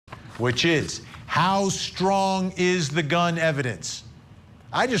which is, how strong is the gun evidence?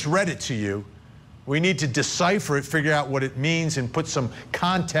 I just read it to you. We need to decipher it, figure out what it means, and put some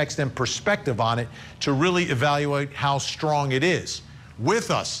context and perspective on it to really evaluate how strong it is.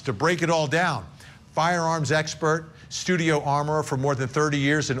 With us to break it all down, firearms expert, studio armorer for more than 30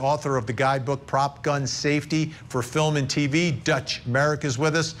 years, and author of the guidebook Prop Gun Safety for Film and TV, Dutch Merrick is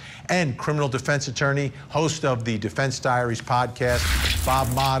with us, and criminal defense attorney, host of the Defense Diaries podcast, Bob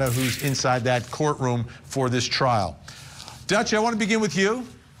Mata, who's inside that courtroom for this trial. Dutch, I want to begin with you.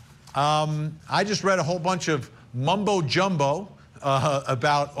 I just read a whole bunch of mumbo jumbo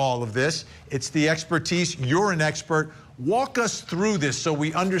about all of this. It's the expertise. You're an expert. Walk us through this so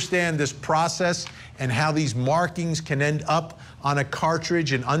we understand this process and how these markings can end up on a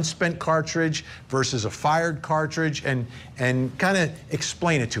cartridge, an unspent cartridge versus a fired cartridge, and kind of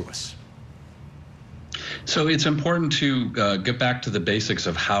explain it to us. So it's important to get back to the basics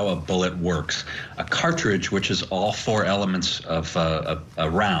of how a bullet works. A cartridge, which is all four elements of a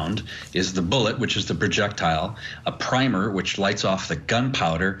round, is the bullet, which is the projectile, a primer, which lights off the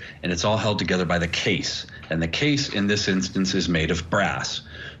gunpowder, and it's all held together by the case. And the case in this instance is made of brass.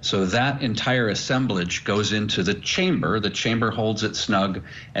 So that entire assemblage goes into the chamber. The chamber holds it snug,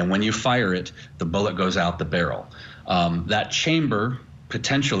 and when you fire it, the bullet goes out the barrel. That chamber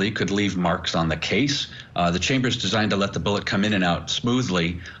potentially could leave marks on the case. The chamber is designed to let the bullet come in and out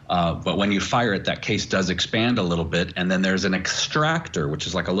smoothly, but when you fire it, that case does expand a little bit, and then there's an extractor, which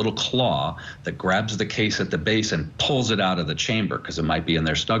is like a little claw that grabs the case at the base and pulls it out of the chamber because it might be in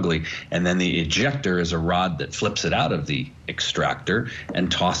there snugly, and then the ejector is a rod that flips it out of the extractor and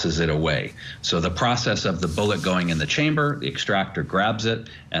tosses it away. So the process of the bullet going in the chamber, the extractor grabs it,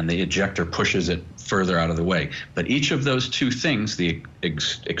 and the ejector pushes it further out of the way. But each of those two things, the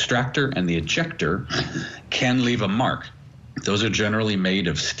extractor and the ejector, can leave a mark. Those are generally made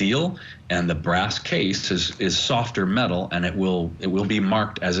of steel, and the brass case is softer metal, and it will be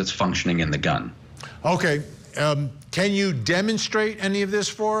marked as it's functioning in the gun. Okay. Can you demonstrate any of this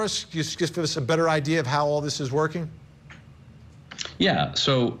for us? Just give us a better idea of how all this is working? Yeah,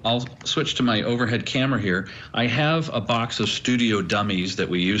 so I'll switch to my overhead camera here. I have a box of studio dummies that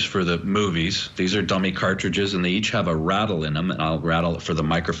we use for the movies. These are dummy cartridges, and they each have a rattle in them, and I'll rattle it for the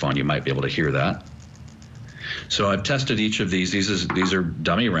microphone. You might be able to hear that. So I've tested each of these. These are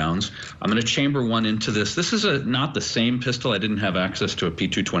dummy rounds. I'm going to chamber one into this. This is not the same pistol. I didn't have access to a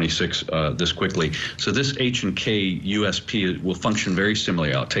P226 this quickly. So this H&K USP will function very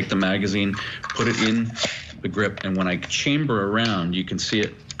similarly. I'll take the magazine, put it in the grip, and when I chamber around, you can see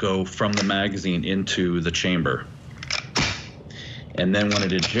it go from the magazine into the chamber. And then when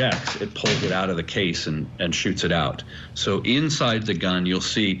it ejects, it pulls it out of the case and shoots it out. So inside the gun, you'll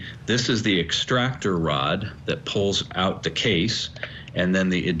see this is the extractor rod that pulls out the case, and then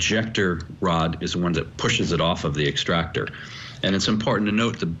the ejector rod is the one that pushes it off of the extractor. And it's important to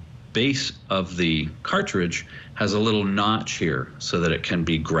note the base of the cartridge has a little notch here so that it can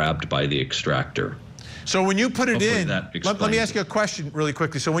be grabbed by the extractor. So when you put it in, let me ask you a question really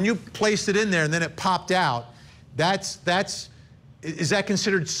quickly. So when you placed it in there and then it popped out, is that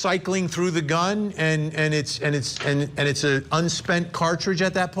considered cycling through the gun, and it's an unspent cartridge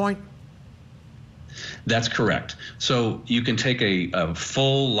at that point? That's correct. So you can take a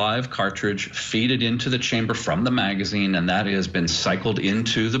full live cartridge, feed it into the chamber from the magazine, and that has been cycled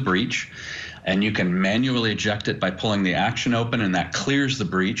into the breech, and you can manually eject it by pulling the action open, and that clears the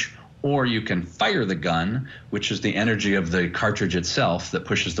breech. Or you can fire the gun, which is the energy of the cartridge itself that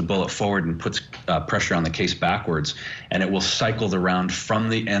pushes the bullet forward and puts pressure on the case backwards, and it will cycle the round from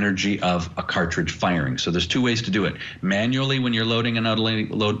the energy of a cartridge firing. So there's two ways to do it: manually when you're loading and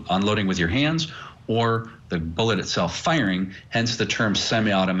unloading with your hands, or the bullet itself firing, hence the term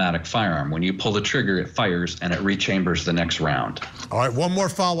semi-automatic firearm. When you pull the trigger, it fires and it rechambers the next round. All right, one more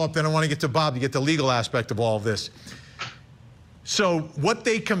follow-up, then I want to get to Bob to get the legal aspect of all of this. So what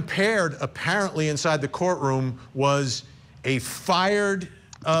they compared apparently inside the courtroom was a fired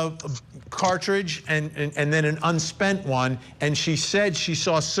cartridge and then an unspent one, and she said she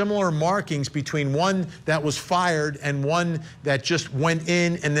saw similar markings between one that was fired and one that just went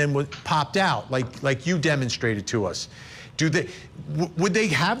in and then popped out, like you demonstrated to us. Would they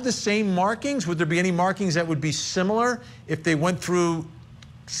have the same markings? Would there be any markings that would be similar if they went through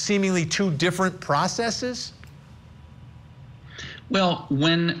seemingly two different processes? Well,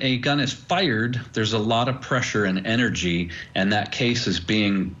 when a gun is fired, there's a lot of pressure and energy, and that case is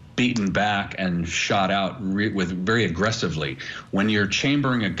being beaten back and shot out very aggressively. When you're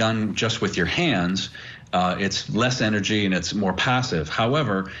chambering a gun just with your hands, it's less energy and it's more passive.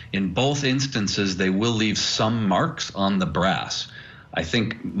 However, in both instances, they will leave some marks on the brass. I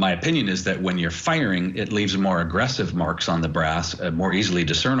think my opinion is that when you're firing, it leaves more aggressive marks on the brass, more easily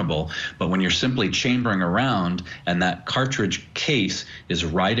discernible. But when you're simply chambering around and that cartridge case is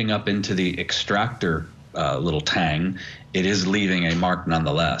riding up into the extractor little tang, it is leaving a mark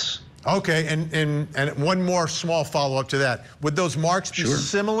nonetheless. Okay, and one more small follow-up to that. Would those marks be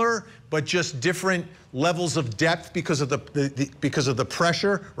similar, but just different levels of depth because of the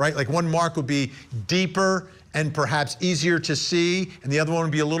pressure, right? Like one mark would be deeper and perhaps easier to see, and the other one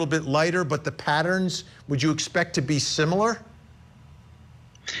would be a little bit lighter, but the patterns, would you expect to be similar?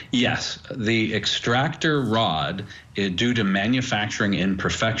 Yes, the extractor rod, due to manufacturing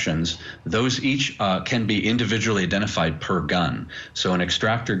imperfections, those each can be individually identified per gun. So an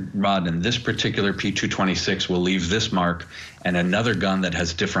extractor rod in this particular P226 will leave this mark, and another gun that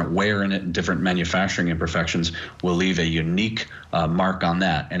has different wear in it and different manufacturing imperfections will leave a unique mark on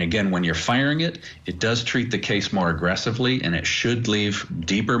that. And again, when you're firing it, it does treat the case more aggressively, and it should leave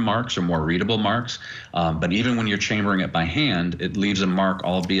deeper marks or more readable marks. But even when you're chambering it by hand, it leaves a mark,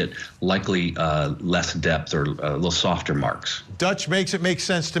 albeit likely less depth or a little softer marks. Dutch makes it make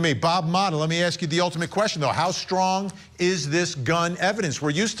sense to me. Bob Motta, let me ask you the ultimate question, though. How strong is this gun evidence? We're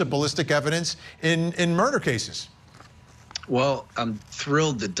used to ballistic evidence in murder cases. Well, I'm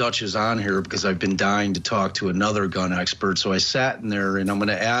thrilled that Dutch is on here because I've been dying to talk to another gun expert. So I sat in there, and I'm going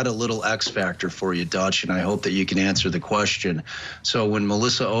to add a little X factor for you, Dutch, and I hope that you can answer the question. So when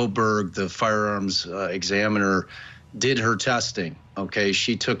Melissa Oberg, the firearms examiner, did her testing, okay,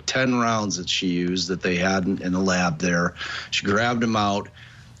 she took 10 rounds that she used that they had in the lab there. She grabbed them out.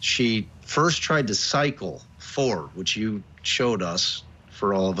 She first tried to cycle 4, which you showed us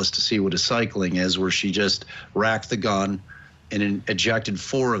for all of us to see what a cycling is, where she just racked the gun and ejected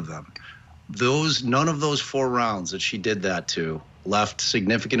 4 of them. None of those 4 rounds that she did that to left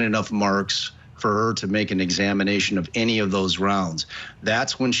significant enough marks for her to make an examination of any of those rounds.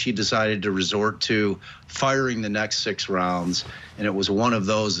 That's when she decided to resort to firing the next 6 rounds, and it was one of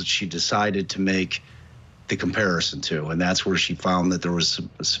those that she decided to make the comparison to, and that's where she found that there was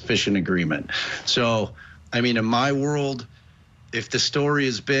sufficient agreement. So, I mean, in my world, if the story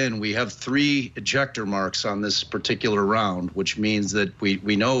has been we have 3 ejector marks on this particular round, which means that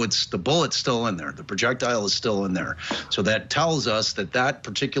we know the bullet's still in there, the projectile is still in there. So that tells us that that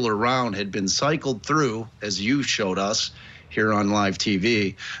particular round had been cycled through, as you showed us here on live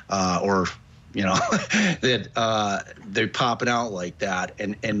TV, or, you know, that they're popping out like that.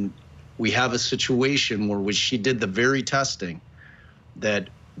 And we have a situation where she did the very testing that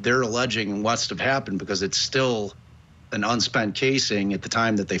they're alleging must have happened, because it's still an unspent casing at the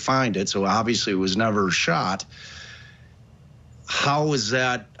time that they find it, so obviously it was never shot. How is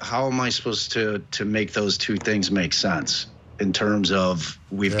that? How am I supposed to make those 2 things make sense in terms of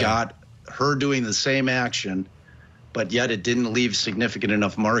we've got her doing the same action, but yet it didn't leave significant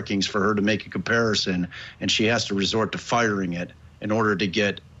enough markings for her to make a comparison, and she has to resort to firing it in order to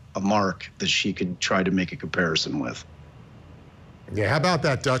get a mark that she could try to make a comparison with? Yeah, how about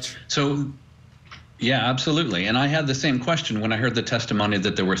that, Dutch? So, yeah, absolutely. And I had the same question when I heard the testimony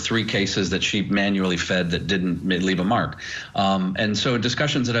that there were 3 cases that she manually fed that didn't leave a mark. And so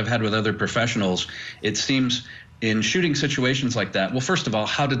discussions that I've had with other professionals, it seems in shooting situations like that, well, first of all,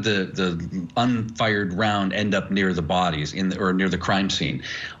 how did the unfired round end up near the bodies or near the crime scene?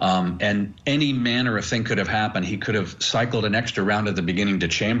 And any manner of thing could have happened. He could have cycled an extra round at the beginning to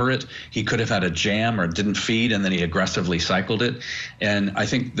chamber it. He could have had a jam or didn't feed, and then he aggressively cycled it. And I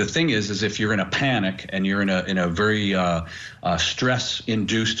think the thing is if you're in a panic and you're in a very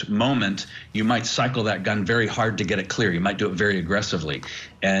stress-induced moment, you might cycle that gun very hard to get it clear. You might do it very aggressively.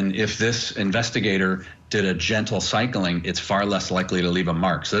 And if this investigator did a gentle cycling, it's far less likely to leave a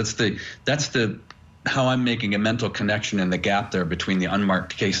mark. So that's how I'm making a mental connection in the gap there between the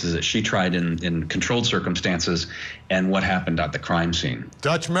unmarked cases that she tried in controlled circumstances and what happened at the crime scene.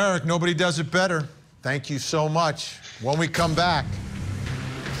 Dutch Merrick, nobody does it better. Thank you so much. When we come back,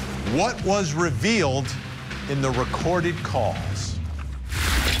 what was revealed in the recorded calls?